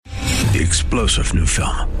the explosive new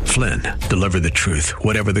film, Flynn, Deliver the Truth,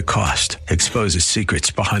 Whatever the Cost, exposes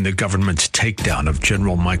secrets behind the government's takedown of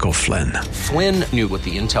General Michael Flynn. Flynn knew what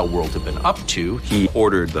the intel world had been up to. He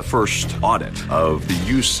ordered the first audit of the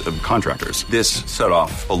use of contractors. This set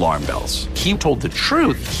off alarm bells. He told the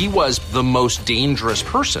truth. He was the most dangerous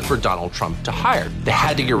person for Donald Trump to hire. They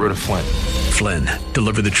had to get rid of Flynn. Flynn,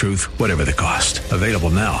 Deliver the Truth, Whatever the Cost. Available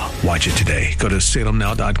now. Watch it today. Go to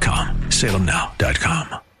salemnow.com.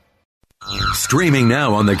 salemnow.com. Streaming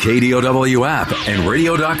now on the KDOW app and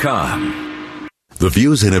radio.com. The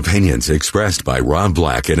views and opinions expressed by Rob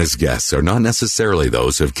Black and his guests are not necessarily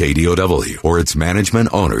those of KDOW or its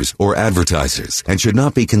management, owners, or advertisers and should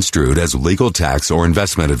not be construed as legal, tax, or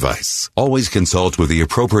investment advice. Always consult with the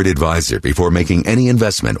appropriate advisor before making any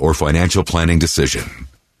investment or financial planning decision.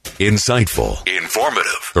 Insightful,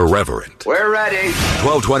 informative, irreverent. We're ready.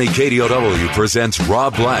 1220 KDOW presents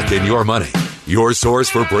Rob Black and Your Money, your source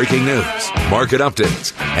for breaking news, market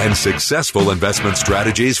updates, and successful investment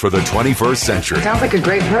strategies for the 21st century. Sounds like a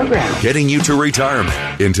great program. Getting you to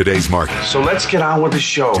retirement in today's market. So let's get on with the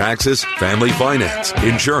show. Taxes, family finance,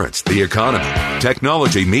 insurance, the economy,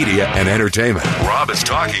 technology, media, and entertainment. Rob is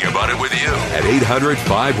talking about it with you at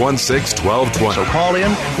 800-516-1220. So call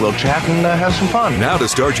in, we'll chat and have some fun. Now to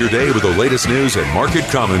start your day with the latest news and market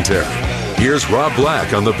commentary. Here's Rob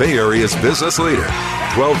Black on the Bay Area's business leader,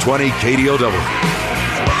 1220 KDOW.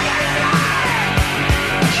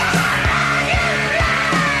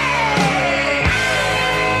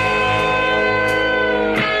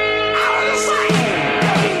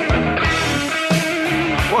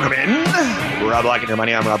 Welcome in. Rob Black and Your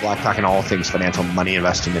Money. I'm Rob Black, talking all things financial, money,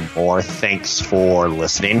 investing, and more. Thanks for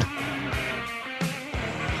listening.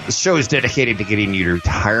 This show is dedicated to getting you to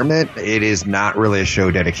retirement. It is not really a show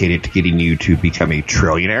dedicated to getting you to become a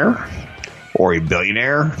trillionaire or a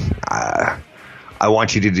billionaire. I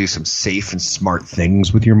want you to do some safe and smart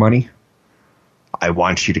things with your money. I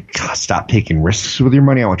want you to stop taking risks with your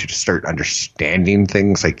money. I want you to start understanding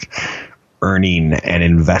things like earning and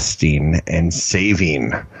investing and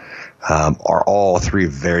saving are all three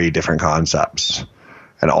very different concepts.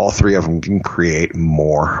 And all three of them can create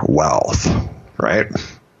more wealth, right?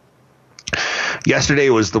 Yesterday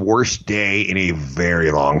was the worst day in a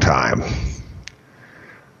very long time.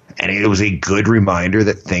 And it was a good reminder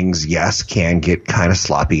that things, yes, can get kind of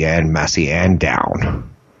sloppy and messy and down.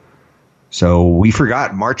 So we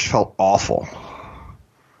forgot March felt awful.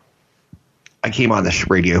 I came on this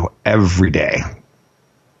radio every day.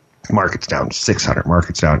 Markets down 600,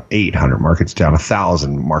 markets down 800, markets down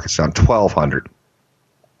 1,000, markets down 1,200.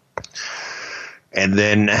 And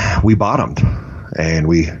then we bottomed and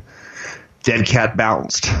we dead cat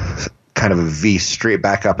bounced, kind of a V straight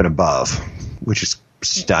back up and above, which is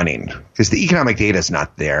stunning because the economic data is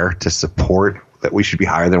not there to support that we should be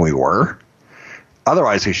higher than we were.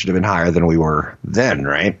 Otherwise, we should have been higher than we were then,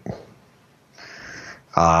 right?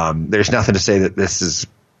 There's nothing to say that this is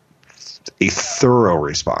a thorough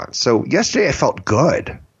response. So yesterday I felt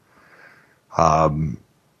good. I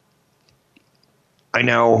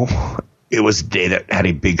know it was a day that had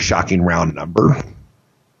a big, shocking round number.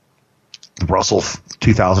 The Russell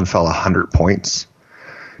 2000 fell 100 points,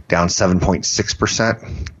 down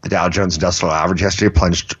 7.6%. The Dow Jones Industrial Average yesterday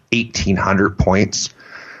plunged 1,800 points,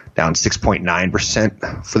 down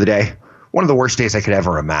 6.9% for the day. One of the worst days I could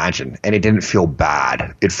ever imagine, and it didn't feel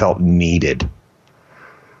bad. It felt needed.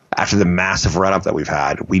 After the massive run-up that we've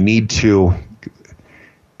had, we need to,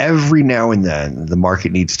 every now and then, the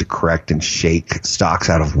market needs to correct and shake stocks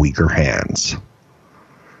out of weaker hands.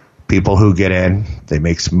 People who get in, they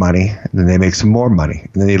make some money, and then they make some more money.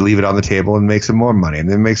 And then they leave it on the table and make some more money, and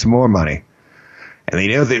then make some more money. And they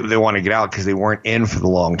know they want to get out because they weren't in for the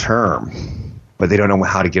long term, but they don't know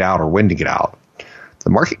how to get out or when to get out. The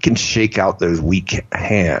market can shake out those weak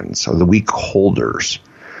hands or the weak holders.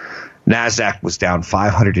 NASDAQ was down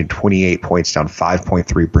 528 points, down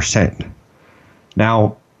 5.3%.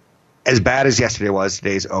 Now, as bad as yesterday was,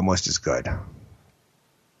 today's almost as good.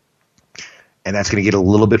 And that's going to get a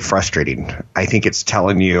little bit frustrating. I think it's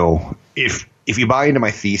telling you, if you buy into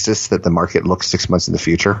my thesis that the market looks 6 months in the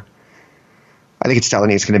future, I think it's telling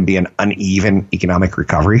you it's going to be an uneven economic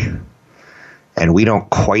recovery. And we don't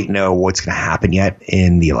quite know what's going to happen yet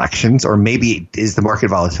in the elections. Or maybe is the market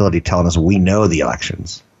volatility telling us we know the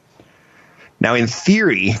elections? Now, in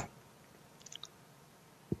theory,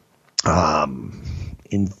 the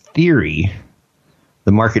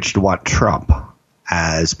market should want Trump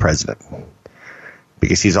as president,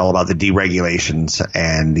 because he's all about the deregulations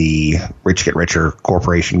and the rich get richer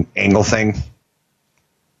corporation angle thing.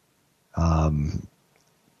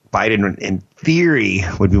 Biden, in theory,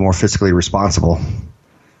 would be more fiscally responsible.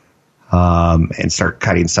 and start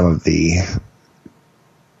cutting some of the,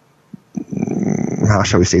 how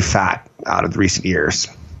shall we say, fat out of the recent years.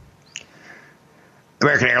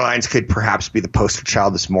 American Airlines could perhaps be the poster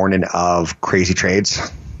child this morning of crazy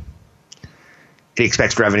trades. It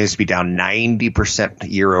expects revenues to be down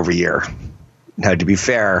 90% year over year. Now, to be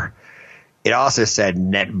fair, it also said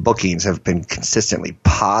net bookings have been consistently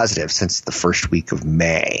positive since the first week of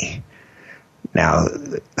May. Now,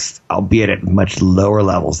 albeit at much lower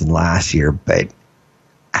levels than last year, but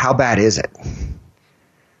how bad is it?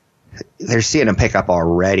 They're seeing them pick up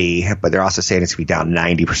already, but they're also saying it's going to be down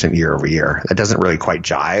 90% year over year. That doesn't really quite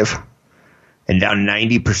jive. And down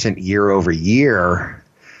 90% year over year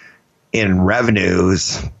in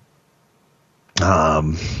revenues,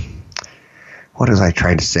 what was I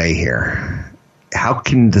trying to say here? How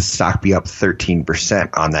can the stock be up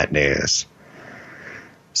 13% on that news?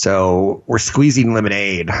 So we're squeezing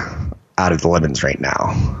lemonade out of the lemons right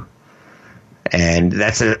now. And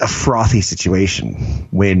that's a frothy situation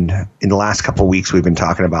when in the last couple of weeks we've been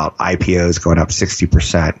talking about IPOs going up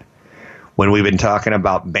 60%. When we've been talking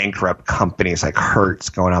about bankrupt companies like Hertz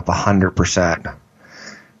going up 100%.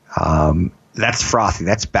 That's frothy.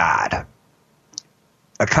 That's bad.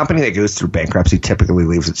 A company that goes through bankruptcy typically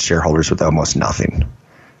leaves its shareholders with almost nothing,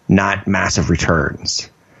 not massive returns.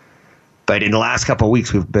 But in the last couple of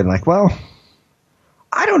weeks, we've been like, well,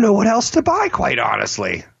 I don't know what else to buy, quite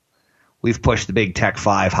honestly. We've pushed the big tech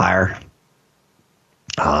 5 higher.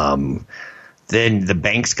 Then the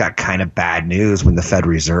banks got kind of bad news when the Fed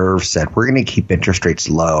Reserve said, we're going to keep interest rates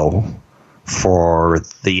low through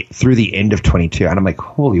the end of 22. And I'm like,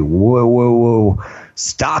 holy, whoa.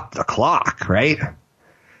 Stop the clock, right?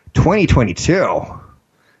 2022.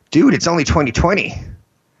 Dude, it's only 2020.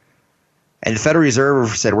 And the Federal Reserve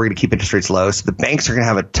said we're going to keep interest rates low, so the banks are going to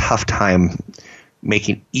have a tough time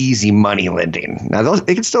making easy money lending. Now,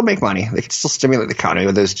 they can still make money. They can still stimulate the economy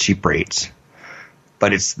with those cheap rates.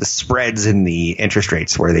 But it's the spreads in the interest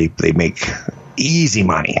rates where they make easy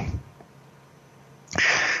money.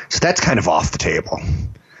 So that's kind of off the table.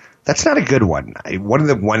 That's not a good one. One of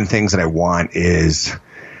the things that I want is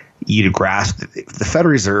you to grasp that the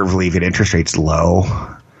Federal Reserve leaving interest rates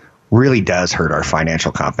low really does hurt our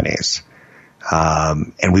financial companies.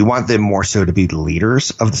 And we want them more so to be the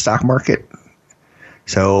leaders of the stock market.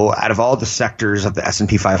 So out of all the sectors of the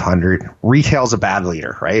S&P 500, retail's a bad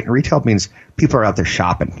leader, right? Retail means people are out there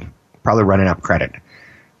shopping, probably running up credit.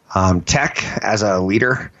 Tech as a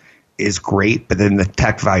leader is great, but then the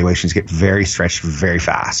tech valuations get very stretched very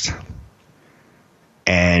fast.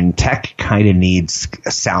 And tech kind of needs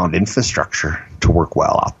a sound infrastructure to work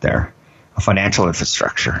well out there, a financial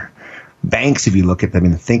infrastructure. Banks, if you look at them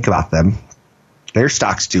and think about them, their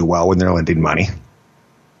stocks do well when they're lending money.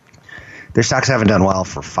 Their stocks haven't done well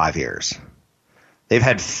for 5 years. They've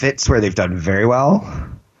had fits where they've done very well,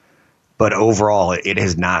 but overall it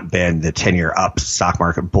has not been the 10-year up stock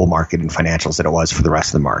market, bull market in financials that it was for the rest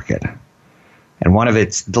of the market. And one of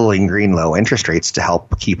it's the lingering low interest rates to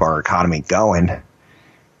help keep our economy going.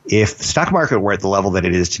 If the stock market were at the level that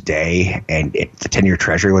it is today and the 10-year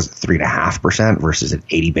treasury was at 3.5% versus at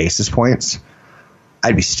 80 basis points,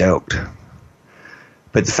 I'd be stoked.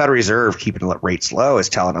 But the Federal Reserve keeping rates low is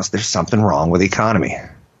telling us there's something wrong with the economy.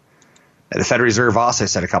 The Federal Reserve also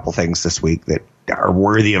said a couple things this week that are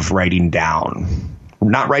worthy of writing down.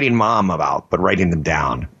 Not writing mom about, but writing them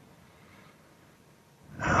down.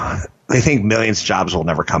 They think millions of jobs will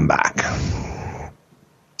never come back.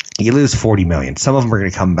 You lose 40 million. Some of them are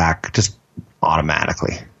going to come back just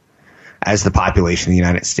automatically. As the population of the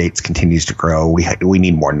United States continues to grow, we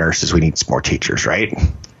need more nurses. We need more teachers, right?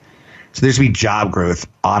 So there's going to be job growth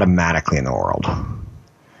automatically in the world.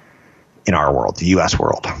 In our world, the U.S.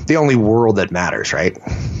 world. The only world that matters, right?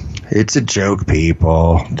 It's a joke,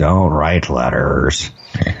 people. Don't write letters.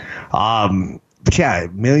 But yeah,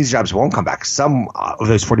 millions of jobs won't come back. Some of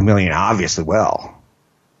those 40 million obviously will.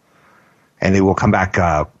 And they will come back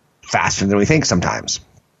faster than we think sometimes.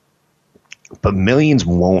 But millions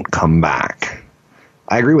won't come back.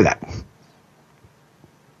 I agree with that.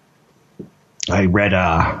 I read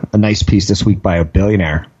a nice piece this week by a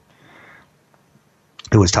billionaire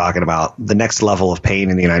who was talking about the next level of pain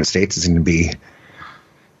in the United States is going to be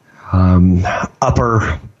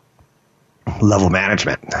upper level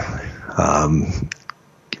management,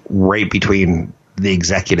 right between the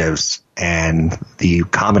executives and the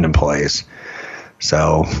common employees.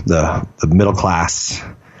 So the middle class,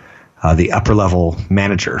 the upper level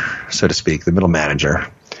manager, so to speak, the middle manager,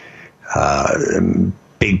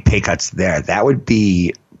 big pay cuts there. That would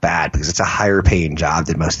be bad because it's a higher paying job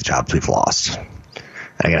than most of the jobs we've lost.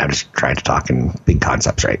 Again, I'm just trying to talk in big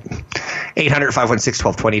concepts, right?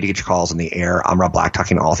 800-516-1220 to get your calls on the air. I'm Rob Black,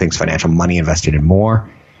 talking all things financial, money, investing, and more.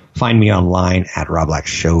 Find me online at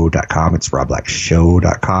robblackshow.com. It's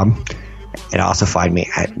robblackshow.com. And also find me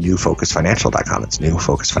at newfocusfinancial.com. It's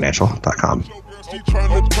newfocusfinancial.com. She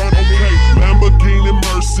tryna turn okay, Lamborghini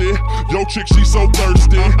Mercy. Yo chick, she so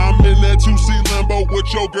thirsty. I'm in that 2C Lambo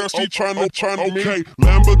with your girl. She tryna okay,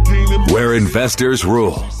 Lamborghini Mercy. Where investors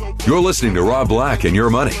rule. You're listening to Rob Black and Your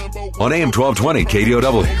Money on AM 1220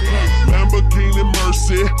 KDOW. Lamborghini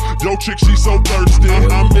Mercy. Yo chick, she so thirsty.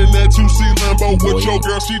 I'm in that 2C Lambo with your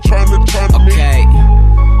girl. She tryna turn okay.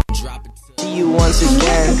 Drop it. You once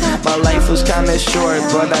again, my life was kinda short,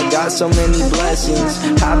 but I got so many blessings.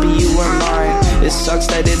 Happy you were mine, it sucks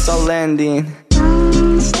that it's all ending.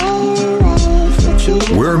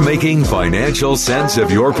 We're making financial sense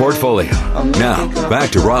of your portfolio. Now, back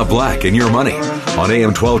to Rob Black and Your Money on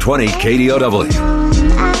AM 1220 KDOW.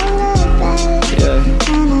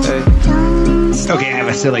 Okay, I have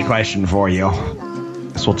a silly question for you.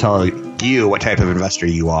 This will tell you what type of investor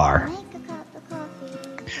you are.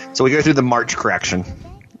 So we go through the March correction,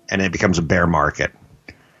 and it becomes a bear market.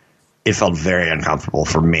 It felt very uncomfortable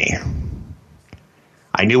for me.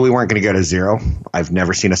 I knew we weren't going to go to zero. I've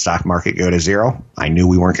never seen a stock market go to zero. I knew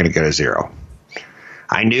we weren't going to go to zero.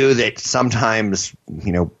 I knew that sometimes,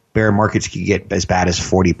 bear markets could get as bad as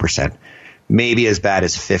 40%, maybe as bad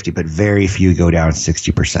as 50%, but very few go down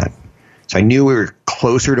 60%. So I knew we were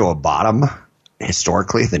closer to a bottom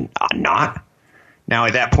historically than not. Now,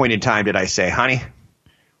 at that point in time, did I say, honey,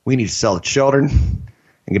 we need to sell the children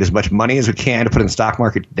and get as much money as we can to put in the stock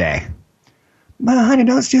market today? Well, honey,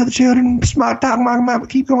 don't steal the children. Stock market might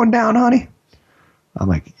keep going down, honey. I'm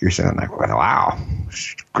like, you're saying like, wow,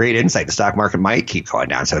 great insight. The stock market might keep going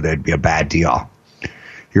down, so there'd be a bad deal.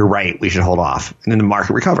 You're right. We should hold off. And then the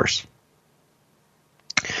market recovers.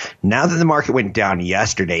 Now that the market went down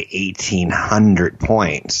yesterday, 1,800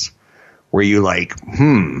 points, were you like,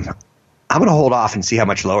 I'm going to hold off and see how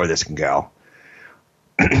much lower this can go?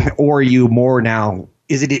 Or are you more now,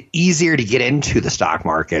 is it easier to get into the stock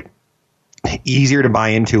market? Easier to buy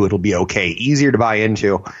into, it'll be okay. Easier to buy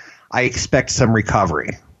into, I expect some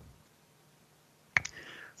recovery.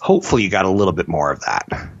 Hopefully you got a little bit more of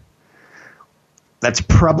that. That's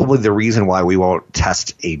probably the reason why we won't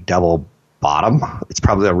test a double bottom. It's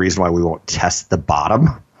probably the reason why we won't test the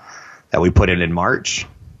bottom that we put in March.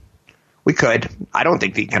 We could. I don't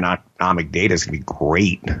think the economic data is going to be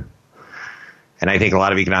great. And I think a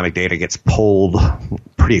lot of economic data gets pulled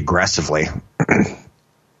pretty aggressively.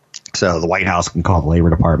 So the White House can call the Labor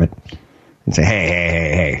Department and say,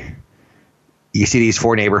 hey, you see these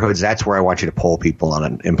 4 neighborhoods? That's where I want you to poll people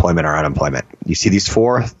on employment or unemployment. You see these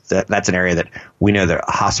 4? That's an area that we know that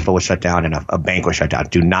a hospital was shut down and a bank was shut down.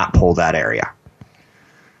 Do not poll that area.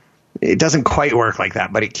 It doesn't quite work like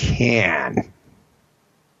that, but it can.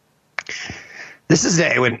 This is a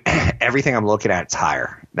day when everything I'm looking at is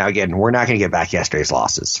higher. Now, again, we're not going to get back yesterday's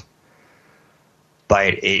losses.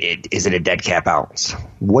 But is it a dead cat bounce?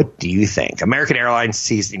 What do you think? American Airlines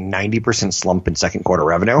sees a 90% slump in second quarter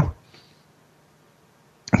revenue.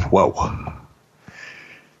 Whoa.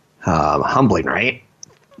 Humbling, right?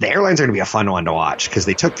 The airlines are going to be a fun one to watch because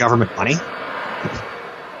they took government money.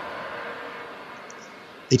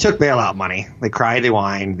 They took bailout money. They cried, they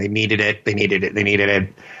whined, they needed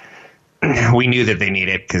it. We knew that they need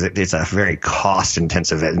it because it's a very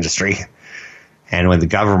cost-intensive industry. And when the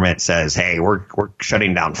government says, hey, we're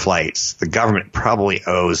shutting down flights, the government probably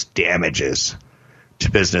owes damages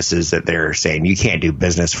to businesses that they're saying you can't do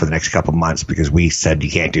business for the next couple of months because we said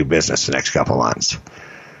you can't do business the next couple of months.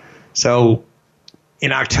 So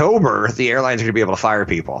in October, the airlines are going to be able to fire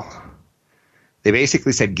people. They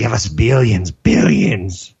basically said, give us billions.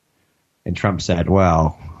 And Trump said,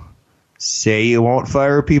 well, say you won't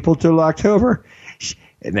fire people till October.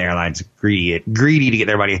 And the airlines greedy to get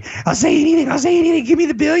their money. I'll say anything. Give me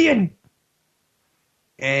the billion.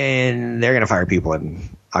 And they're going to fire people in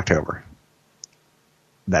October.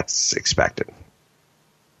 That's expected.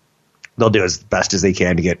 They'll do as best as they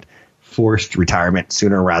can to get forced retirement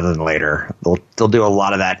sooner rather than later. They'll do a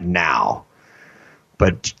lot of that now.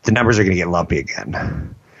 But the numbers are going to get lumpy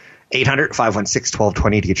again.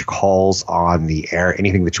 800-516-1220 to get your calls on the air.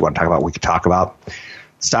 Anything that you want to talk about, we could talk about.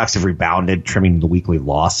 Stocks have rebounded, trimming the weekly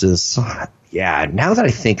losses. Yeah, now that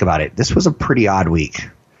I think about it, this was a pretty odd week.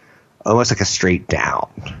 Almost like a straight down.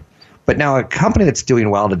 But now a company that's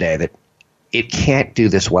doing well today, that it can't do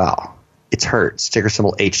this well. It's Hertz, ticker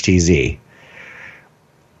symbol HTZ.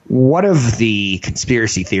 One of the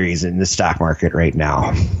conspiracy theories in the stock market right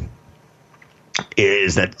now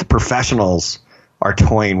is that the professionals are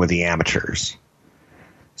toying with the amateurs.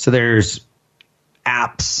 So there's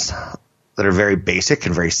apps that are very basic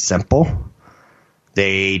and very simple.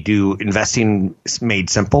 They do investing made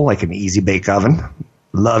simple, like an Easy Bake Oven.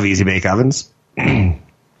 Love Easy Bake Ovens. They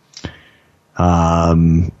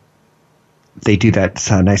do that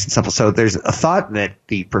nice and simple. So there's a thought that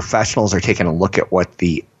the professionals are taking a look at what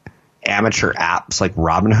the amateur apps like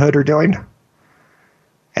Robinhood are doing.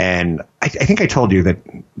 And I think I told you that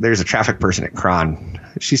there's a traffic person at Cron.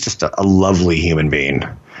 She's just a lovely human being.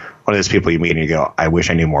 One of those people you meet and you go, I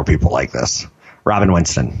wish I knew more people like this. Robin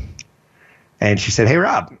Winston. And she said, hey,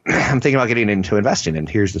 Rob, I'm thinking about getting into investing, and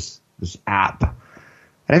here's this app. And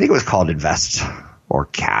I think it was called Invest or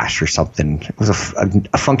Cash or something. It was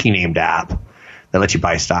a funky named app that lets you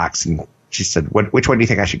buy stocks. And she said, which one do you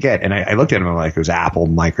think I should get? And I looked at them like it was Apple,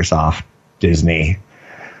 Microsoft, Disney.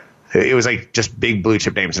 It was like just big blue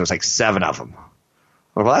chip names. It was like 7 of them.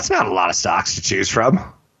 Well, that's not a lot of stocks to choose from.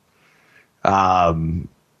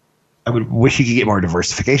 I would wish you could get more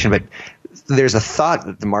diversification, but there's a thought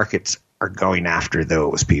that the markets are going after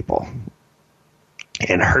those people.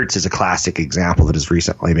 And Hertz is a classic example that has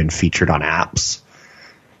recently been featured on apps.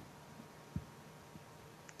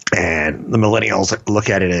 And the millennials look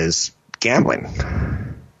at it as gambling.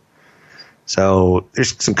 So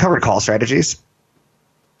there's some covered call strategies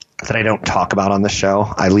that I don't talk about on the show.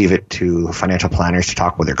 I leave it to financial planners to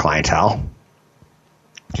talk with their clientele.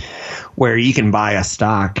 Where you can buy a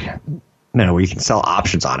stock, where you can sell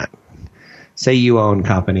options on it. Say you own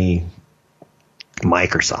company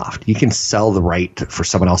Microsoft. You can sell the right for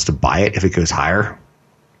someone else to buy it if it goes higher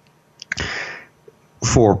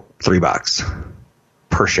for $3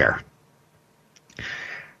 per share.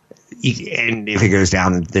 And if it goes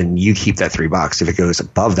down, then you keep that $3. If it goes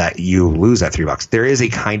above that, you lose that $3. There is a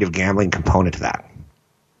kind of gambling component to that.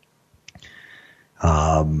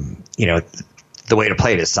 The way to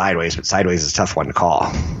play it is sideways, but sideways is a tough one to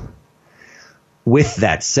call. With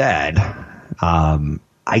that said,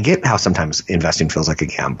 I get how sometimes investing feels like a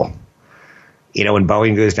gamble. When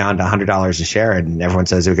Boeing goes down to $100 a share and everyone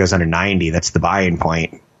says if it goes under 90, that's the buying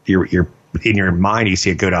point. You're in your mind, you see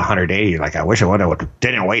it go to 180. You're like, I wish I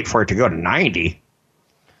didn't wait for it to go to 90.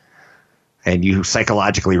 And you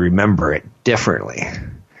psychologically remember it differently.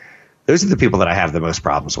 Those are the people that I have the most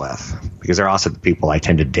problems with, because they're also the people I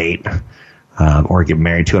tend to date or get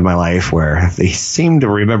married to in my life, where they seem to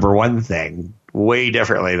remember one thing way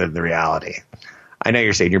differently than the reality. I know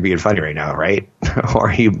you're saying you're being funny right now, right?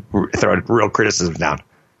 Or you throw real criticisms down.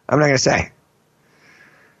 I'm not going to say.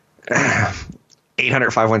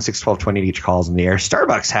 800-516-1220 each calls in the air.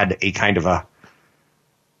 Starbucks had a kind of a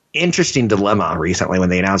interesting dilemma recently when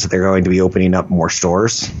they announced that they're going to be opening up more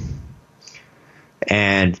stores.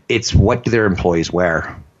 And it's, what do their employees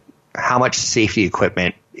wear? How much safety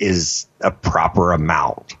equipment is a proper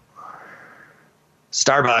amount?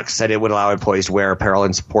 Starbucks said it would allow employees to wear apparel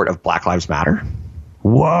in support of Black Lives Matter.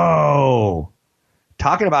 Whoa.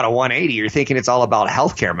 Talking about a 180, you're thinking it's all about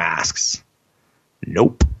healthcare masks.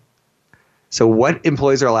 Nope. So what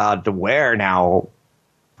employees are allowed to wear now?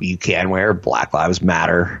 You can wear Black Lives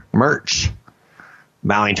Matter merch.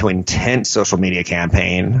 Mounting to an intense social media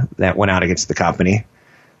campaign that went out against the company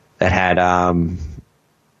that had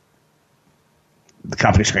the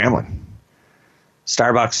company scrambling.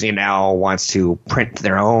 Starbucks now wants to print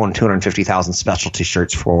their own 250,000 specialty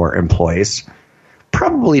shirts for employees,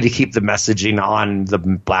 probably to keep the messaging on the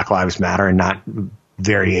Black Lives Matter and not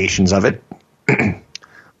variations of it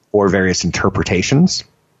or various interpretations.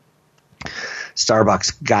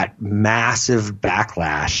 Starbucks got massive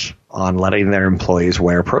backlash on letting their employees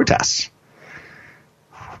wear protests.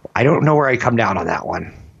 I don't know where I come down on that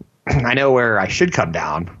one. I know where I should come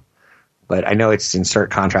down, but I know it's in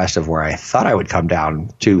stark contrast of where I thought I would come down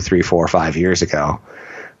 2, 3, 4, 5 years ago,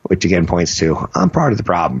 which again points to I'm part of the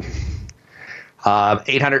problem.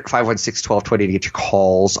 800-516-1220 to get your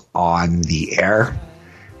calls on the air.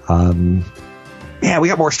 Yeah, we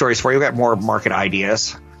got more stories for you. We got more market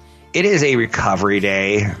ideas. It is a recovery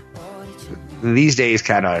day. These days,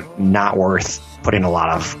 kind of not worth putting a lot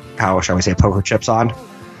of, how shall we say, poker chips on.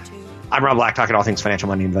 I'm Rob Black, talking all things financial,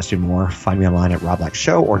 money, investing, and more. Find me online at Rob Black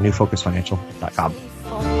Show or newfocusfinancial.com.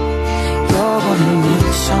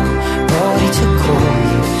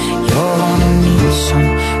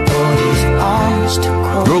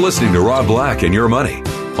 You're listening to Rob Black and Your Money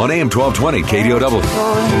on AM 1220 KDOW.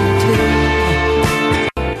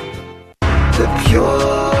 The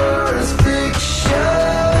purest fiction.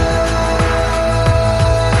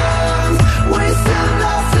 We send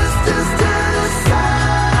our sisters to the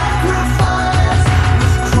sacrifice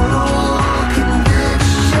with cruel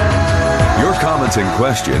conviction. Your comments and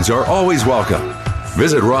questions are always welcome.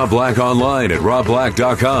 Visit Rob Black online at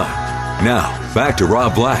robblack.com. Now, back to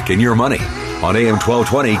Rob Black and Your Money on AM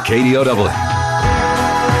 1220 KDOW.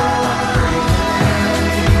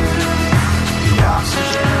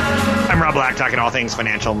 I'm Rob Black, talking all things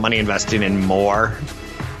financial, money, investing, and more.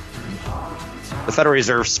 The Federal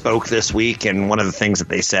Reserve spoke this week, and one of the things that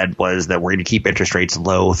they said was that we're going to keep interest rates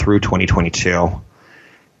low through 2022.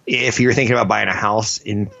 If you're thinking about buying a house,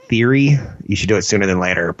 in theory, you should do it sooner than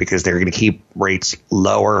later because they're going to keep rates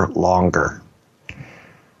lower longer.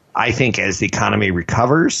 I think as the economy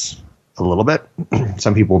recovers a little bit,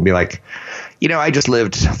 some people will be like, I just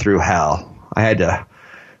lived through hell. I had to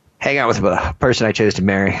hang out with a person I chose to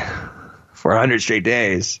marry for 100 straight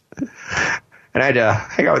days. And I had to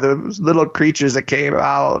hang out with those little creatures that came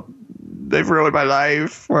out. They've ruined my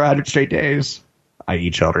life for 100 straight days, i.e.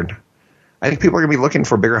 children. I think people are going to be looking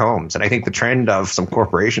for bigger homes. And I think the trend of some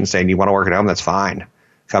corporations saying, you want to work at home, that's fine.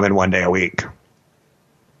 Come in 1 day a week.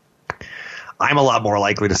 I'm a lot more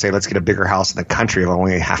likely to say, let's get a bigger house in the country if I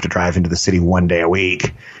only have to drive into the city 1 day a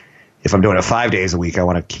week. If I'm doing it 5 days a week, I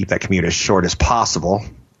want to keep that commute as short as possible.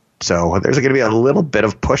 So there's going to be a little bit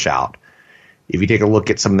of push out. If you take a look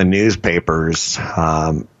at some of the newspapers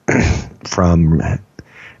from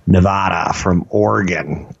Nevada, from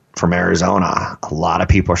Oregon, from Arizona, a lot of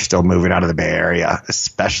people are still moving out of the Bay Area,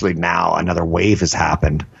 especially now. Another wave has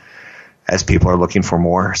happened as people are looking for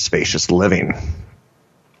more spacious living.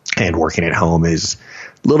 And working at home is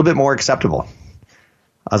a little bit more acceptable.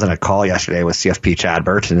 I was on a call yesterday with CFP Chad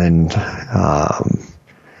Burton, and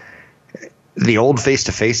the old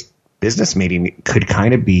face-to-face business meeting could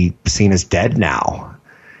kind of be seen as dead now.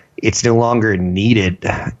 It's no longer needed.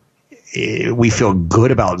 We feel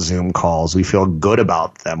good about Zoom calls. We feel good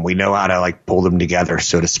about them. We know how to pull them together,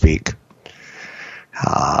 so to speak.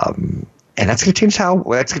 And that's going to change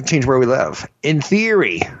that's going to change where we live. In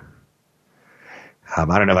theory. I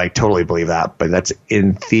don't know if I totally believe that, but that's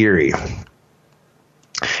in theory.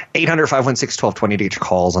 800-516-1220 to get your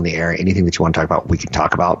calls on the air. Anything that you want to talk about, we can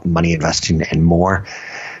talk about. Money, investing, and more.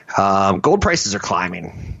 Gold prices are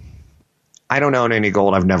climbing. I don't own any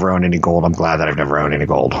gold. I've never owned any gold. I'm glad that I've never owned any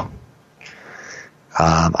gold.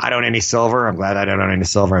 I don't own any silver. I'm glad I don't own any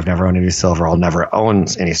silver. I've never owned any silver. I'll never own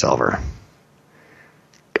any silver.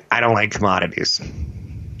 I don't like commodities.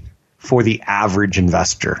 For the average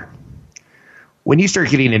investor, when you start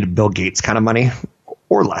getting into Bill Gates kind of money,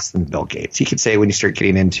 or less than Bill Gates, you could say when you start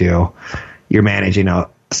getting into, you're managing a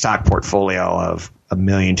stock portfolio of $1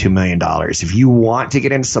 million, $2 million. If you want to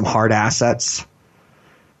get into some hard assets,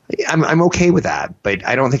 I'm okay with that, but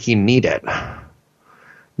I don't think you need it.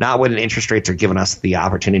 Not when interest rates are giving us the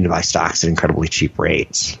opportunity to buy stocks at incredibly cheap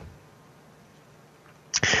rates.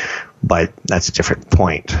 But that's a different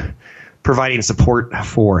point. Providing support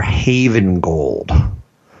for Haven Gold.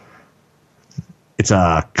 It's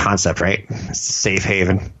a concept, right? It's a safe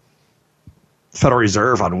haven. Federal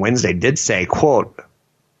Reserve on Wednesday did say, quote,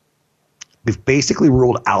 we've basically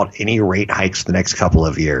ruled out any rate hikes for the next couple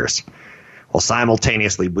of years, while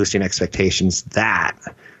simultaneously boosting expectations that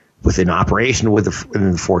within operation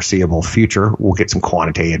within the foreseeable future, we'll get some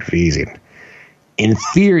quantitative easing. In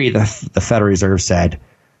theory, the Federal Reserve said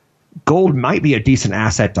gold might be a decent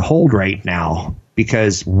asset to hold right now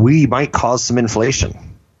because we might cause some inflation.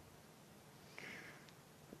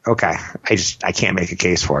 Okay, I can't make a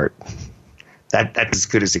case for it. That's as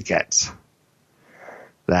good as it gets.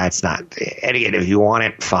 That's not. And again, if you want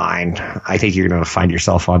it, fine. I think you're going to find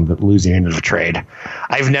yourself on the losing end of the trade.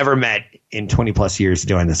 I've never met, in 20 plus years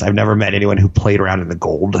doing this, I've never met anyone who played around in the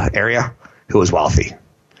gold area who was wealthy.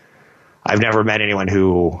 I've never met anyone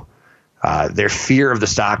who their fear of the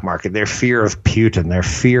stock market, their fear of Putin, their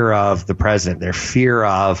fear of the president, their fear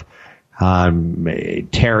of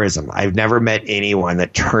terrorism. I've never met anyone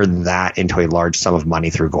that turned that into a large sum of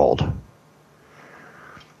money through gold.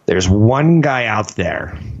 There's one guy out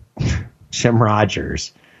there, Jim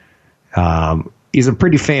Rogers. He's a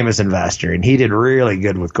pretty famous investor, and he did really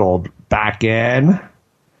good with gold back in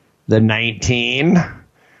the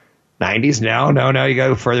 1990s. No, you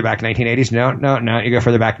go further back, 1980s. No, you go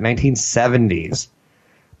further back, 1970s.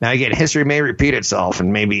 Now, again, history may repeat itself,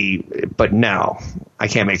 and but no, I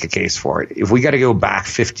can't make a case for it. If we got to go back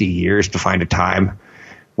 50 years to find a time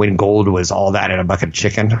when gold was all that in a bucket of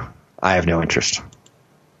chicken, I have no interest.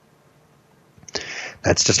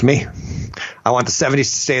 That's just me. I want the 70s to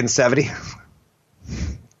stay in the 70.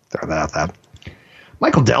 Throw that out there.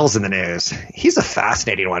 Michael Dell's in the news. He's a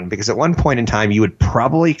fascinating one because at one point in time, you would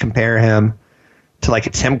probably compare him to like a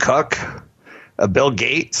Tim Cook, a Bill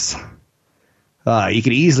Gates, You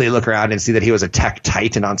could easily look around and see that he was a tech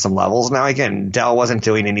titan on some levels. Now, again, Dell wasn't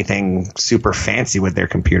doing anything super fancy with their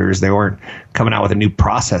computers. They weren't coming out with a new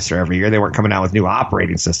processor every year. They weren't coming out with new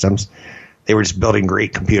operating systems. They were just building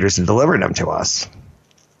great computers and delivering them to us.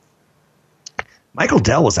 Michael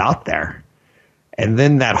Dell was out there. And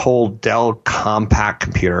then that whole Dell compact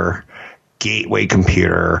computer, gateway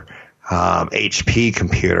computer, HP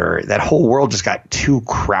computer, that whole world just got too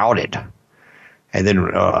crowded. And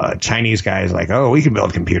then Chinese guys like, oh, we can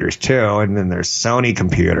build computers too. And then there's Sony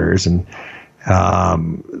computers and the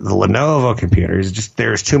Lenovo computers. Just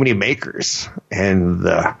there's too many makers. And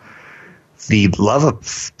the love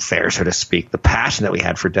affair, so to speak, the passion that we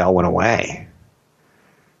had for Dell went away.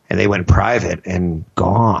 And they went private and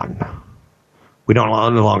gone. We don't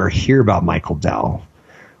no longer hear about Michael Dell.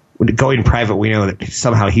 Going private, we know that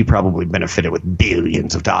somehow he probably benefited with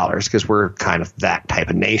billions of dollars because we're kind of that type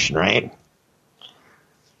of nation, right?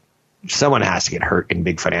 Someone has to get hurt in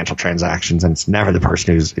big financial transactions, and it's never the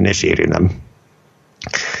person who's initiating them.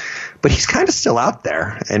 But he's kind of still out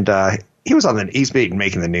there, and he's been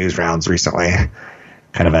making the news rounds recently,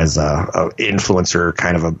 kind of as a influencer,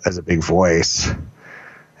 kind of as a big voice.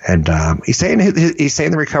 And he's saying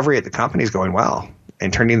the recovery at the company is going well,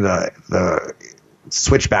 and turning the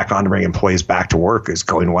switch back on to bring employees back to work is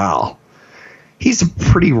going well. He's a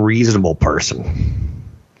pretty reasonable person.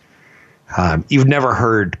 You've never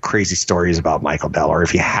heard crazy stories about Michael Dell, or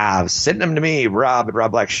if you have, send them to me, Rob at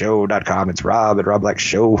robblackshow.com. It's Rob at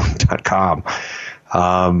robblackshow.com.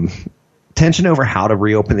 Tension over how to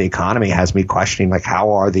reopen the economy has me questioning, like,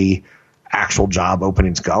 how are the actual job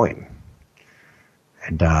openings going?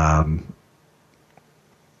 And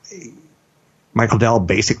Michael Dell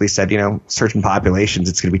basically said, certain populations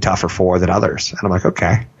it's going to be tougher for than others. And I'm like,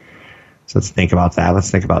 okay. So let's think about that. Let's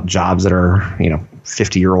think about jobs that are,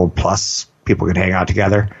 50-year-old plus people can hang out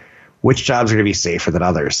together. Which jobs are going to be safer than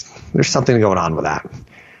others? There's something going on with that.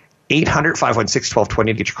 800-516-1220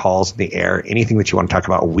 to get your calls in the air. Anything that you want to talk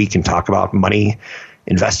about, we can talk about. Money,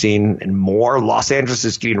 investing, and more. Los Angeles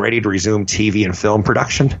is getting ready to resume TV and film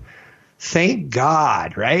production. Thank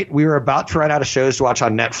God, right? We were about to run out of shows to watch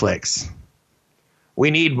on Netflix.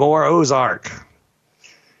 We need more Ozark.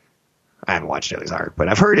 I haven't watched Ozark, but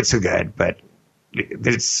I've heard it's so good. But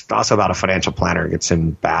it's also about a financial planner who gets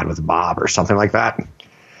in bad with Bob or something like that.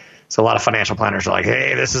 So a lot of financial planners are like,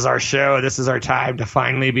 hey, this is our show. This is our time to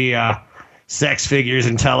finally be sex figures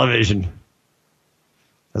in television.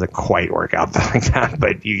 Doesn't quite work out like that,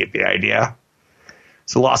 but you get the idea.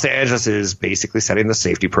 So Los Angeles is basically setting the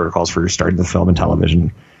safety protocols for starting the film and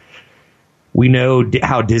television. We know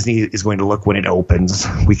how Disney is going to look when it opens.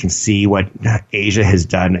 We can see what Asia has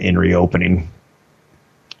done in reopening.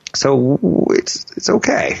 So it's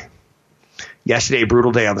okay. Yesterday,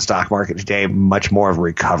 brutal day on the stock market. Today, much more of a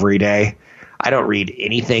recovery day. I don't read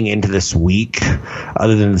anything into this week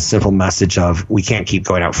other than the simple message of we can't keep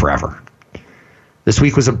going out forever. This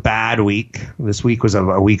week was a bad week. This week was a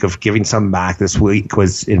week of giving some back. This week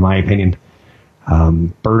was, in my opinion,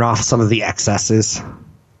 burn off some of the excesses.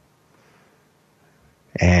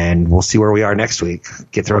 And we'll see where we are next week.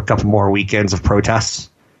 Get through a couple more weekends of protests.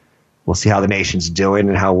 We'll see how the nation's doing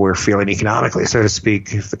and how we're feeling economically, so to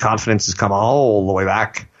speak. If the confidence has come all the way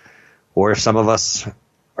back, or if some of us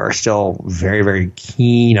are still very, very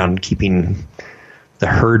keen on keeping the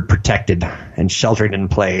herd protected and sheltering in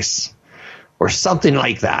place, or something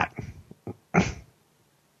like that.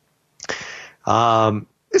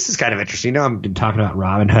 This is kind of interesting. I've been talking about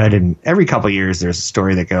Robinhood, and every couple of years there's a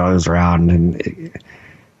story that goes around, and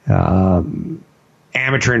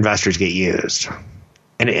amateur investors get used.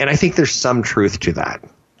 And I think there's some truth to that.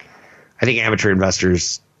 I think amateur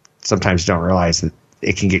investors sometimes don't realize that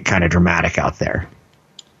it can get kind of dramatic out there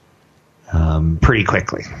pretty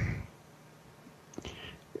quickly.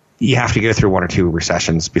 You have to go through one or two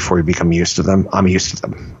recessions before you become used to them. I'm used to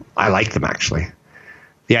them. I like them, actually.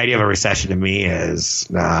 The idea of a recession to me is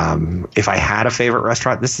if I had a favorite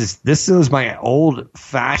restaurant, this is my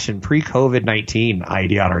old-fashioned pre-COVID-19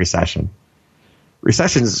 idea on a recession.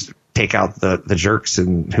 Recessions take out the jerks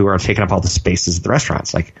and who are taking up all the spaces at the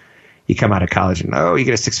restaurants. Like, you come out of college and, you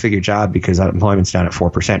get a six-figure job because unemployment's down at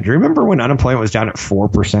 4%. Do you remember when unemployment was down at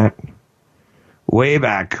 4%? Way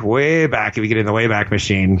back, if you get in the Wayback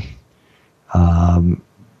Machine,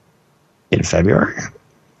 in February.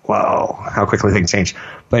 Whoa, how quickly things change.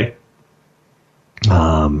 But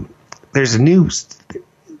there's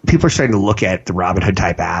people are starting to look at the Robinhood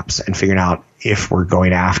type apps and figuring out if we're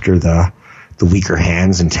going after the weaker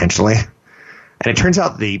hands intentionally. And it turns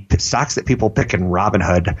out the stocks that people pick in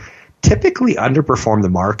Robinhood typically underperform the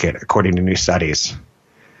market, according to new studies.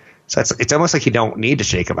 So it's almost like you don't need to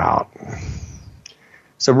shake them out.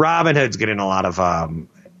 So Robinhood's getting a lot of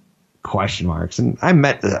question marks. And I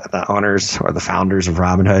met the owners or the founders of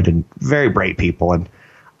Robinhood, and very bright people. And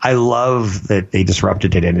I love that they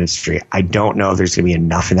disrupted an industry. I don't know if there's going to be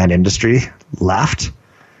enough in that industry left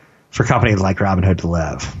for companies like Robinhood to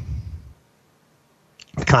live.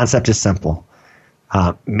 The concept is simple.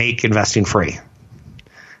 Make investing free.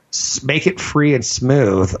 Make it free and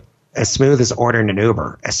smooth as ordering an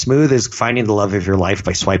Uber, as smooth as finding the love of your life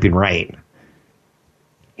by swiping right.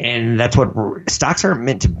 And that's what stocks aren't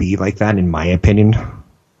meant to be like that, in my opinion.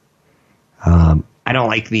 I don't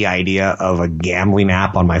like the idea of a gambling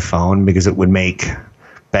app on my phone because it would make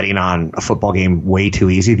betting on a football game way too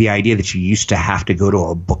easy. The idea that you used to have to go to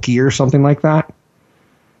a bookie or something like that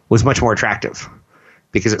was much more attractive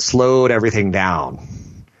because it slowed everything down.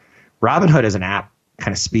 Robinhood as an app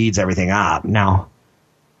kind of speeds everything up. Now,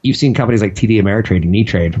 you've seen companies like TD Ameritrade and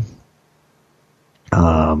E-Trade,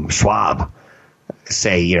 Schwab,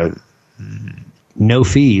 say, no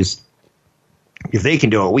fees. If they can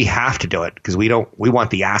do it, we have to do it because we want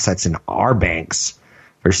the assets in our banks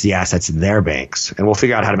versus the assets in their banks, and we'll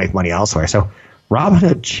figure out how to make money elsewhere. So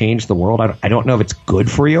Robinhood changed the world. I don't know if it's good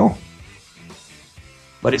for you,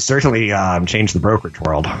 but it certainly changed the brokerage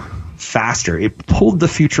world faster. It pulled the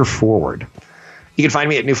future forward. You can find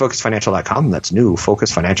me at newfocusfinancial.com. That's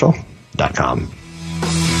newfocusfinancial.com.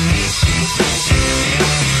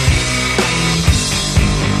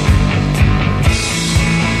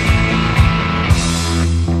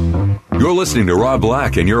 You're listening to Rob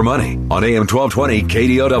Black and Your Money on AM 1220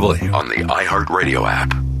 KDOW on the iHeartRadio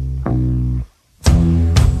app.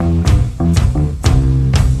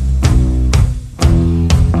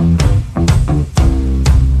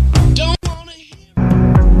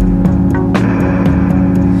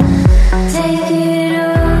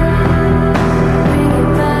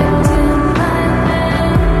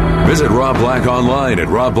 Visit Rob Black online at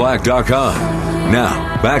robblack.com.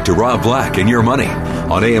 Now, back to Rob Black and Your Money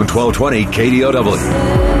on AM 1220 KDOW.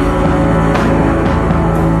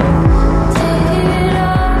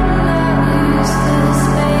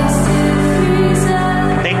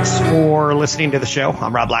 Thanks for listening to the show.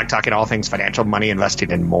 I'm Rob Black, talking all things financial, money,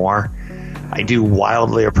 investing, and more. I do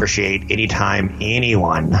wildly appreciate anytime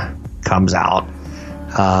anyone comes out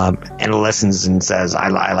and listens and says,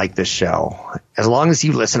 I like this show. As long as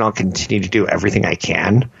you listen, I'll continue to do everything I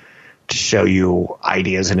can to show you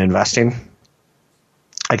ideas in investing.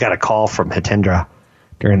 I got a call from Hitendra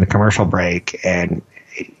during the commercial break, and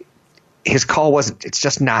his call it's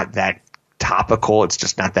just not that topical. It's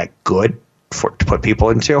just not that good to put people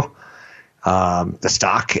into the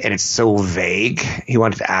stock, and it's so vague. He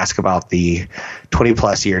wanted to ask about the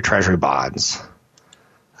 20-plus year Treasury bonds.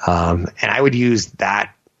 And I would use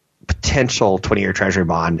that potential 20-year Treasury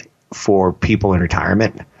bond for people in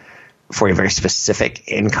retirement for a very specific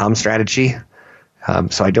income strategy.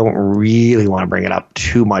 So I don't really want to bring it up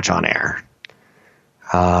too much on air.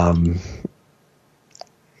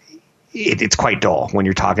 It's quite dull when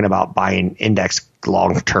you're talking about buying index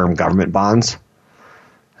long-term government bonds.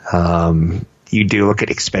 You do look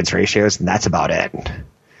at expense ratios, and that's about it.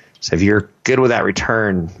 So if you're good with that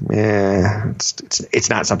return, it's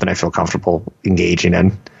not something I feel comfortable engaging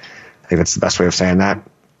in. I think that's the best way of saying that.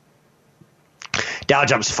 Dow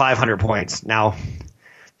jumps 500 points. Now,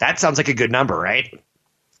 that sounds like a good number, right?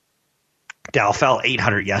 Dow fell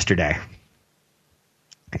 800 yesterday.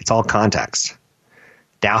 It's all context.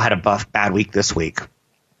 Dow had a bad week this week.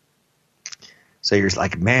 So you're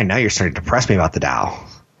like, man, now you're starting to depress me about the Dow.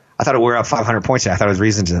 I thought we were up 500 points today. I thought it was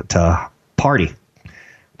reason to party.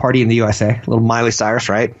 Party in the USA. A little Miley Cyrus,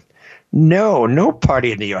 right? No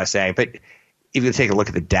party in the USA. But if you take a look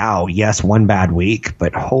at the Dow, yes, one bad week,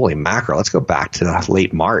 but holy mackerel, let's go back to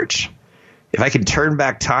late March. If I could turn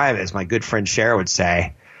back time, as my good friend Cher would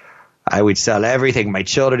say, I would sell everything, my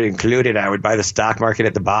children included. I would buy the stock market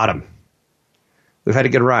at the bottom. We've had a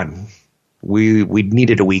good run. We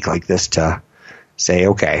needed a week like this to say,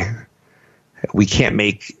 okay, we can't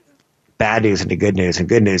make bad news into good news and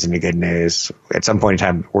good news into good news. At some point in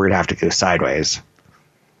time, we're going to have to go sideways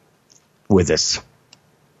with this.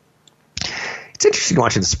 It's interesting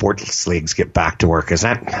watching the sports leagues get back to work,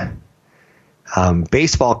 isn't it?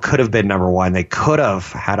 Baseball could have been number one. They could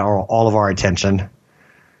have had all of our attention,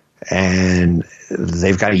 and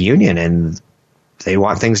they've got a union, and they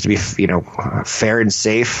want things to be, fair and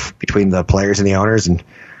safe between the players and the owners. And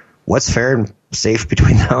what's fair and safe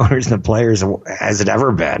between the owners and the players has it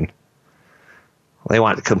ever been? They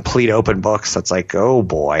want complete open books. That's like, oh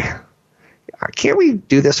boy, can't we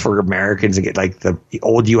do this for Americans and get like the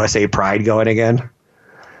old USA pride going again?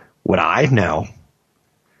 Would I? No.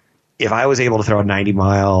 if I was able to throw a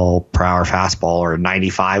 90-mile-per-hour fastball or a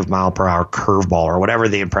 95-mile-per-hour curveball or whatever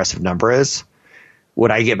the impressive number is, would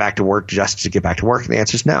I get back to work just to get back to work? And the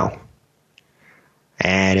answer is no.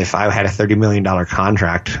 And if I had a $30 million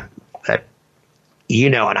contract that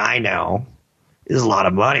and I know is a lot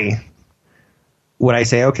of money, would I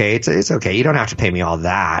say, okay, it's okay, you don't have to pay me all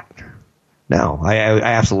that? No, I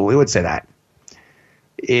absolutely would say that.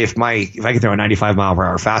 If I can throw a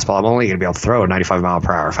 95-mile-per-hour fastball, I'm only going to be able to throw a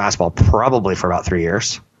 95-mile-per-hour fastball probably for about 3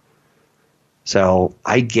 years. So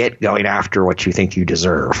I get going after what you think you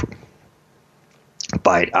deserve.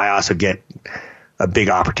 But I also get a big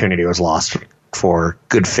opportunity was lost for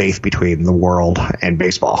good faith between the world and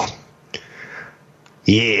baseball.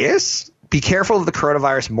 Yes, be careful of the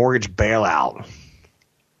coronavirus mortgage bailout.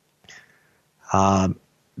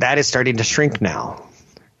 That is starting to shrink now.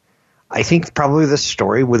 I think probably the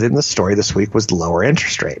story within the story this week was lower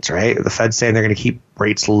interest rates, right? The Fed's saying they're going to keep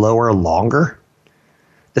rates lower longer.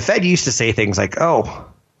 The Fed used to say things like,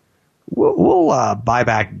 oh, we'll buy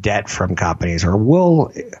back debt from companies, or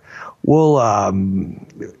we'll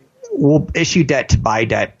issue debt to buy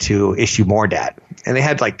debt to issue more debt. And they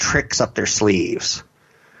had like tricks up their sleeves.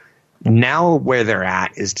 Now where they're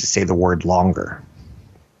at is to say the word longer.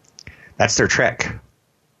 That's their trick.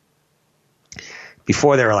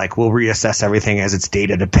 Before they were like, we'll reassess everything as it's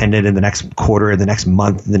data dependent in the next quarter, in the next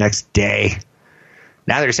month, in the next day.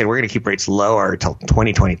 Now they're saying we're going to keep rates lower until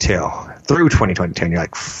 2022, through 2022. And you're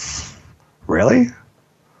like, really?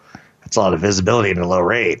 That's a lot of visibility into low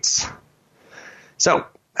rates. So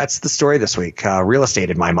that's the story this week. Real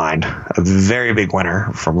estate, in my mind, a very big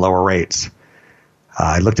winner from lower rates.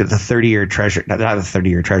 I looked at the 30-year treasury, not the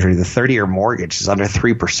 30-year treasury, the 30-year mortgage is under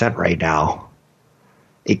 3% right now.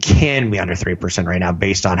 It can be under 3% right now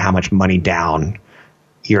based on how much money down,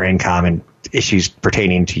 your income, and issues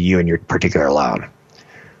pertaining to you and your particular loan.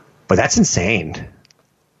 But that's insane.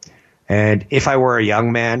 And if I were a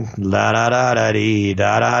young man, I'm not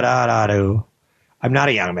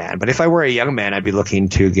a young man, but if I were a young man, I'd be looking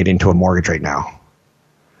to get into a mortgage right now.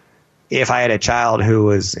 If I had a child who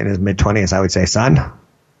was in his mid-20s, I would say, son,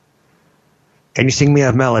 can you sing me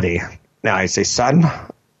a melody? Now I'd say, son,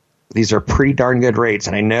 these are pretty darn good rates.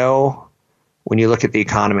 And I know when you look at the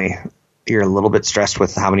economy, you're a little bit stressed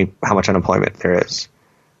with how much unemployment there is.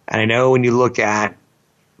 And I know when you look at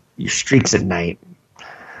your streets at night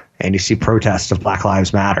and you see protests of Black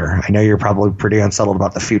Lives Matter, I know you're probably pretty unsettled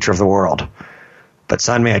about the future of the world. But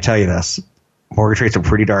son, may I tell you this, mortgage rates are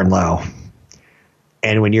pretty darn low.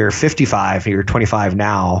 And when you're 55, you're 25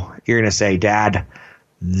 now, you're going to say, Dad,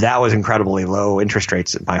 that was incredibly low interest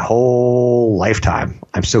rates my whole lifetime.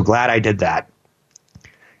 I'm so glad I did that.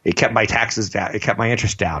 It kept my taxes down. It kept my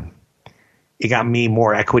interest down. It got me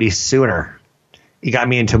more equity sooner. It got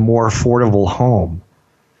me into more affordable home.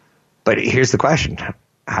 But here's the question.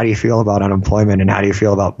 How do you feel about unemployment, and how do you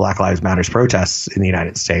feel about Black Lives Matter protests in the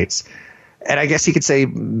United States? And I guess you could say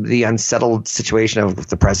the unsettled situation of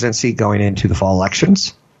the presidency going into the fall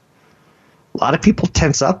elections. A lot of people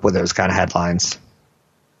tense up with those kind of headlines.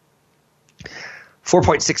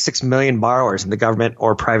 4.66 million borrowers in the government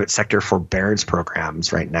or private sector forbearance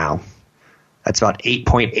programs right now. That's about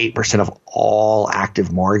 8.8% of all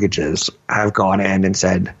active mortgages have gone in and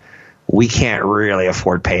said, we can't really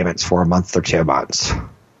afford payments for a month or 2 months. Now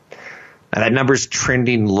that number's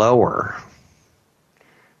trending lower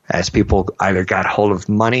as people either got hold of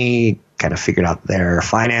money, kind of figured out their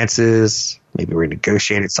finances, maybe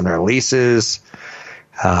renegotiated some of their leases,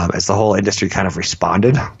 as the whole industry kind of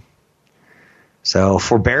responded. So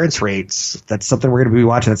forbearance rates, that's something we're going to be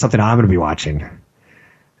watching. That's something I'm going to be watching.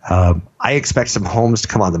 I expect some homes to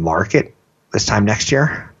come on the market this time next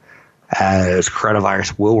year, as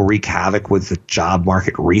coronavirus will wreak havoc with the job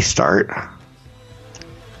market restart.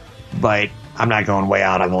 But I'm not going way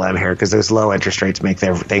out on the limb here because those low interest rates make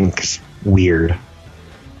everything weird.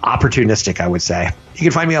 Opportunistic, I would say. You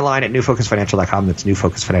can find me online at newfocusfinancial.com. That's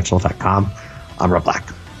newfocusfinancial.com. I'm Rob Black.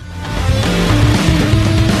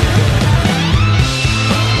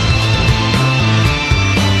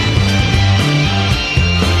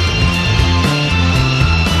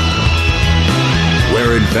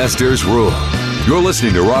 Where investors rule. You're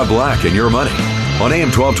listening to Rob Black and Your Money on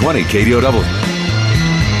AM 1220 KDOW.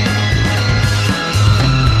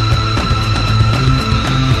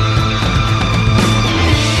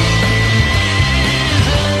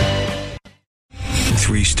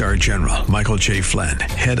 Three-star General Michael J. Flynn,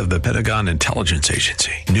 head of the Pentagon Intelligence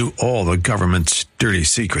Agency, knew all the government's dirty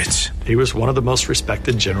secrets. He was one of the most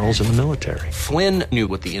respected generals in the military. Flynn knew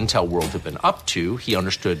what the intel world had been up to. He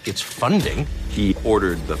understood its funding. He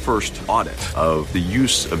ordered the first audit of the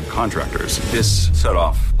use of contractors. This set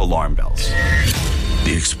off alarm bells.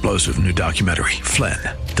 The explosive new documentary, Flynn,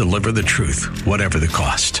 Deliver the Truth, Whatever the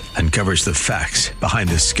Cost, uncovers the facts behind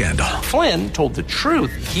this scandal. Flynn told the truth.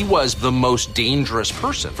 He was the most dangerous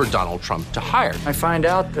person for Donald Trump to hire. I find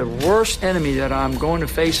out the worst enemy that I'm going to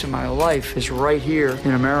face in my life is right here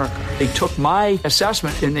in America. They took my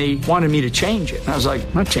assessment and they wanted me to change it. And I was like,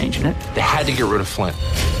 I'm not changing it. They had to get rid of Flynn.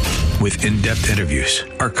 With in-depth interviews,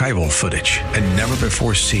 archival footage, and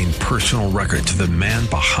never-before-seen personal records of the man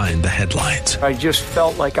behind the headlines. I just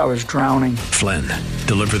felt like I was drowning. Flynn,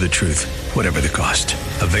 Deliver the Truth, Whatever the Cost.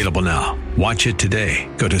 Available now. Watch it today.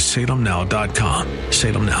 Go to salemnow.com.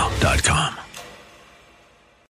 salemnow.com.